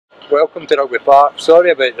welcome to Rugby Park.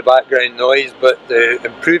 Sorry about the background noise, but the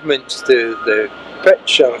improvements to the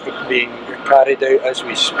pitch are being carried out as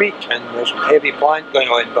we speak, and there's heavy plant going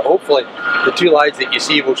on, but hopefully the two lads that you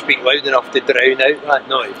see will speak loud enough to drown out that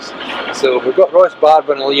noise. So we've got Ross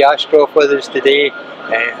Barbour and Lee Ashcroft with us today.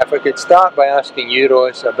 If I could start by asking you,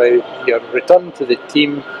 Ross, about your return to the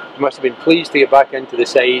team. You must have been pleased to get back into the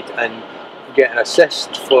side and get an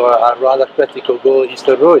assist for a rather critical goal at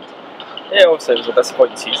Easter Road. Yeah, obviously it was a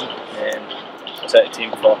disappointing season. I was out of the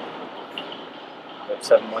team for about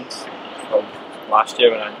 7 months from last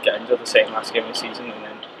year when I got injured the second last game of the season, and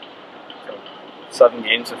then 7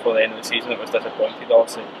 games before the end of the season. It was disappointed.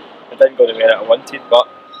 Obviously I didn't go the way that I wanted, but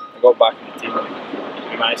I got back in the team and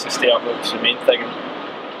we managed to stay up, which was the main thing,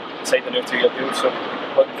 and signed a new 2-year deal, so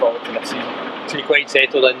looking forward to this season. So you're quite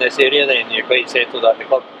settled in this area then? You're quite settled at the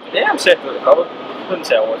club? Yeah, I'm settled at the club. I wouldn't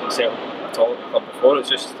say I wasn't settled at all at the club before. It's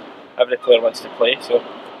just every player wants to play, so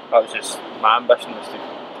that was just my ambition, was to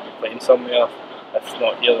be playing somewhere, if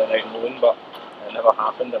not here then out on loan, but it never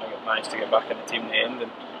happened, and I managed to get back in the team in the end,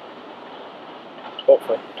 and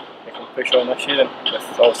hopefully we can push on this year. And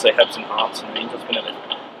with obviously Hibs and Hearts and Rangers being in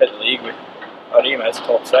the league, our aim is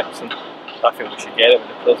top 6, and I feel we should get it with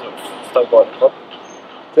the players that we've still got in the club.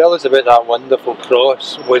 Tell us about that wonderful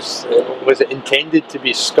cross. Was it intended to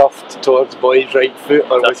be scuffed towards Boyd's right foot,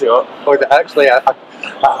 or was it actually a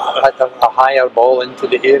higher ball into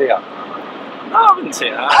the area? No, I wouldn't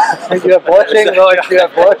say that. You're watching, you're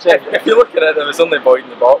watching. If you look at it, there was only Boyd in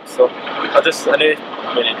the box, so I knew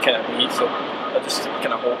when it'd kind of be, so I just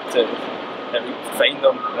kind of hoped that we'd find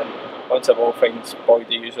them, and once the ball finds Boyd,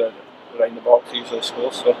 they usually around the box, usually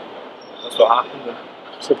scores, so that's what happened. And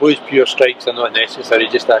suppose pure strikes are not necessary.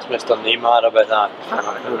 Just ask Mr. Neymar about that.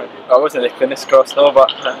 I wasn't the cleanest cross though,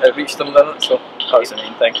 but it reached him, didn't it? So that was the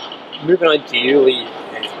main thing. Moving on to you, Lee.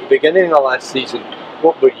 Beginning of last season,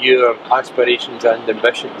 what were your aspirations and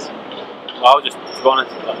ambitions? Well, just to be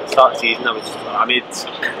honest, at the start of the season, I made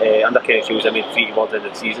under KFCSA I made 3 towards the end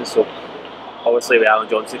of the season. So obviously with Alan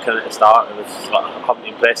Johnson coming at the start, it was like having to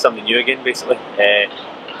impress somebody new again, basically.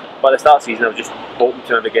 But at the start of the season, I was just hoping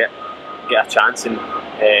to maybe get a chance and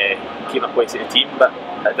keep my place at the team, but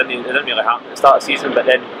it didn't really happen at the start of the season. But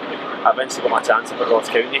then I eventually got my chance up at Ross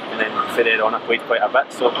County, and then from there on I played quite a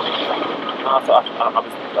bit, so I thought I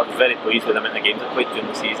was very pleased with the amount of games I played during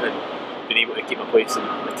the season, and being able to keep my place in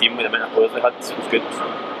the team with the amount of players we had was good. So,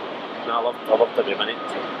 I loved every minute.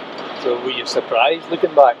 So were you surprised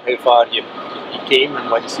looking back how far you came in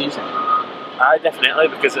 1 season? Definitely,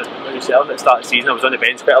 because as you said, at the start of the season I was on the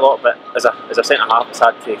bench quite a lot, but as a centre half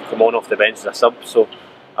I had to come on off the bench as a sub, so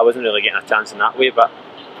I wasn't really getting a chance in that way. But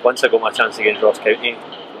once I got my chance against Ross County,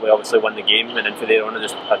 we obviously won the game, and then from there on I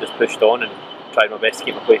just pushed on and tried my best to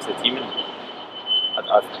keep my place in the team, and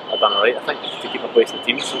I've done alright, I think, to keep my place in the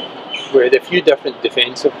team. So we had a few different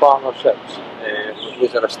defensive partnerships.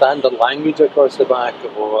 Was there a standard language across the back,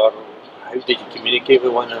 or how did you communicate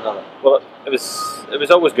with one another? Well, it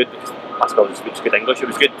was always good because Pascal speaks good English. It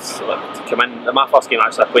was good to come in. My first game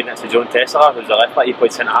actually I played next to John Tessler, who's a left back. He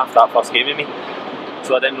played centre half that first game with me,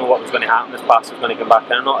 so I didn't know what was going to happen. This pass was going to come back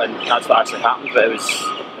in or not, and that's what actually happened. But it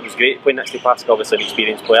was great playing next to Pascal, obviously an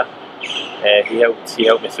experienced player. He helped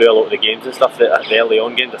me through a lot of the games and stuff, the early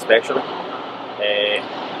on games especially.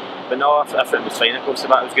 But no, everything was fine across the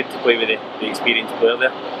back. It was good to play with the experienced player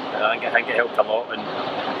there. I think it helped a lot when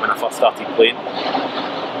I first started playing.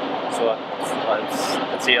 So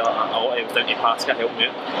I'd say a lot of it was down to Pascal helped me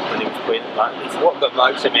out when he was playing at back. So what about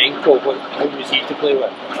Maximenko? How was he to play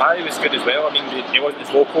with? He was good as well. I mean, he wasn't as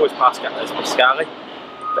vocal as Pascal, but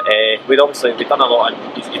we'd done a lot, and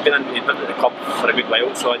he'd been at the club for a good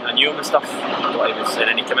while, so I knew him and stuff. And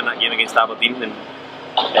then he came in that game against Aberdeen, and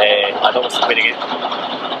I'd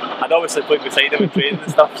obviously played beside him in training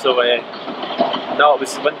and stuff. So no, it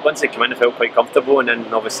was once he came in I felt quite comfortable, and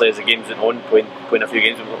then obviously as the games went on, playing a few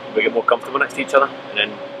games, we get more comfortable next to each other, and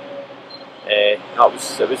then no,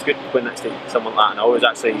 it was good playing next to someone like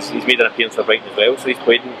that. And he's made an appearance for Brighton as well, so he's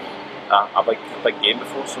played in a big game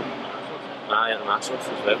before, so internationals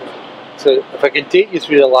as well. So if I can take you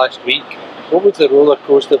through the last week, what was the roller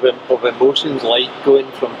coaster of emotions like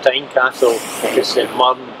going from Tynecastle to St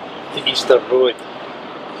Mirren to Easter Road?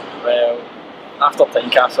 Well, after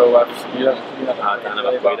Tynecastle,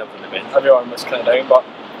 everyone was kind of down, but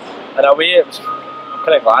in a way I'm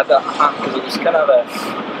kind of glad that happened, because it was kind of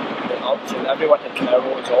the ups, and everyone had kind of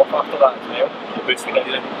wrote us off after that as well. The boost we did,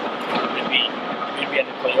 we'd be in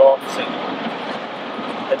the playoffs and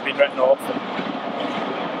had been written off,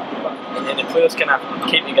 and then the players kind of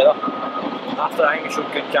came together. After I think we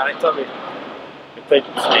showed good character, we played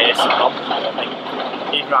St Hum. I think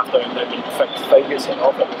even after we five gets sent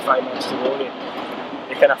off, with 5 minutes to go,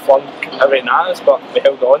 they kind of flung everything at us, but we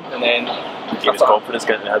held on, and then gave us confidence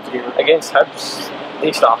getting the Hibs game. Against Hibs,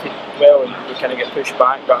 they started well and we kind of get pushed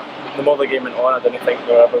back, but the more the game went on, I didn't think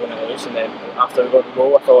we were ever going to lose. And then after we got the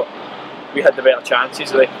goal, I thought we had the better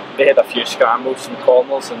chances. They had a few scrambles and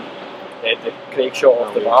corners, and they had the Craig shot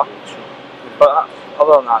off the bar. But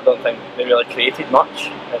other than that, I don't think they really created much.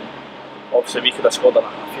 And obviously, we could have scored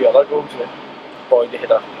a few other goals. Boyd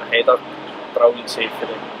had a header, brilliant save for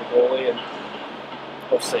the goalie, and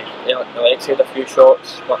obviously Alex had a few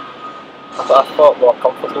shots. But I thought we were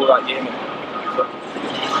comfortable that game.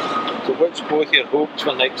 So what's both your hopes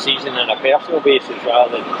for next season on a personal basis,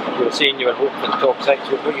 rather than you were saying you were hoping top 6,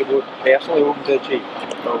 what are you both personally hoping to achieve?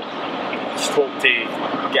 Well, just hope to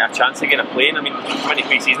get a chance again of playing. I mean, many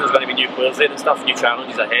pre-season there's going to be new players there and stuff, new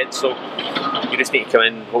challenges ahead, so you just need to come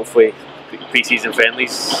in, hopefully pre-season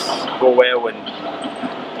friendlies go well and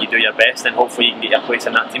you do your best, and hopefully you can get your place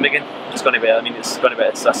in that team again. It's going to be, I mean, it's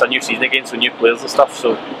a new season again, so new players and stuff,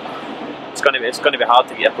 so it's going to be hard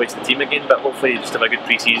to get your place in the team again, but hopefully you just have a good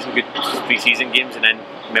pre-season games, and then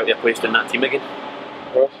melt your place in that team again.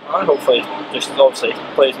 And hopefully just obviously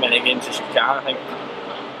play as many games as you can. I think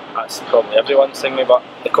that's probably everyone's thing, but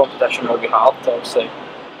the competition will be hard. Obviously,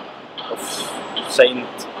 we've signed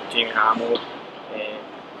Jamie Hamill.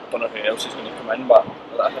 I don't know who else is going to come in, but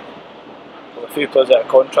I think there's a few players out of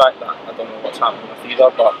contract that I don't know what's happening with either.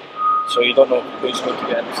 But so you don't know who's going to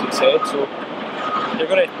get in the seats ahead. So you're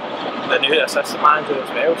going to the new assistant manager as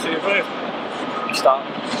well, so you're going to be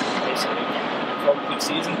starting basically from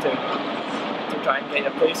pre-season to try and get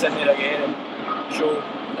your place in there again and show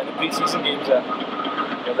in the pre-season games that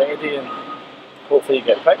you're ready, and hopefully you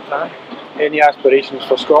get picked. Any aspirations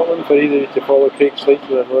for Scotland for either to follow Craig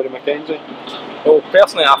Slater or Rory McKenzie? Well,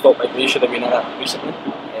 personally I thought Lee should have been in it recently.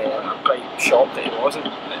 I'm quite shocked that he wasn't,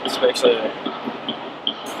 especially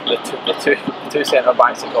the two centre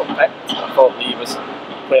backs that got picked. I thought Lee was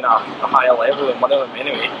playing at a higher level than one of them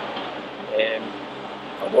anyway.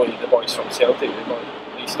 Although the boys from Celtic,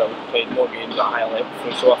 he still played more games at a higher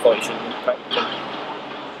level, so I thought he should have been picked. And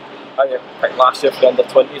I got picked last year for the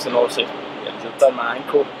under-20s, and obviously I done my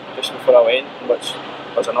ankle just before I went, which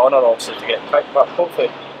was an honour obviously to get picked, but hopefully,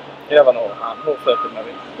 you never know what will happen. Hopefully I could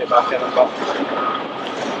maybe get back in it, but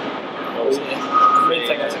obviously the main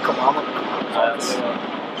thing is to Kilmarnock.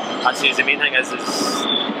 Actually, the main thing is I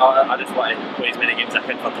just want to play as many games as I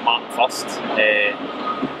can for Kilmarnock first,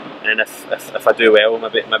 and if I do well,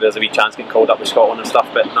 maybe there's a wee chance getting called up with Scotland and stuff.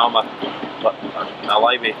 But no, I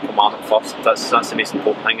like with Kilmarnock first. That's the most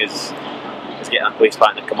important thing is getting a place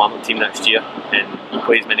back in the Kilmarnock team next year and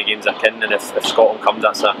play as many games as I can. And if Scotland comes,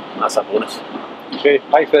 that's a bonus. Okay,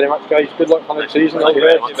 thanks very much, guys. Good luck for next season. Thank you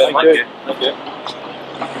very much. Thank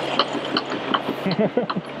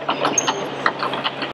you.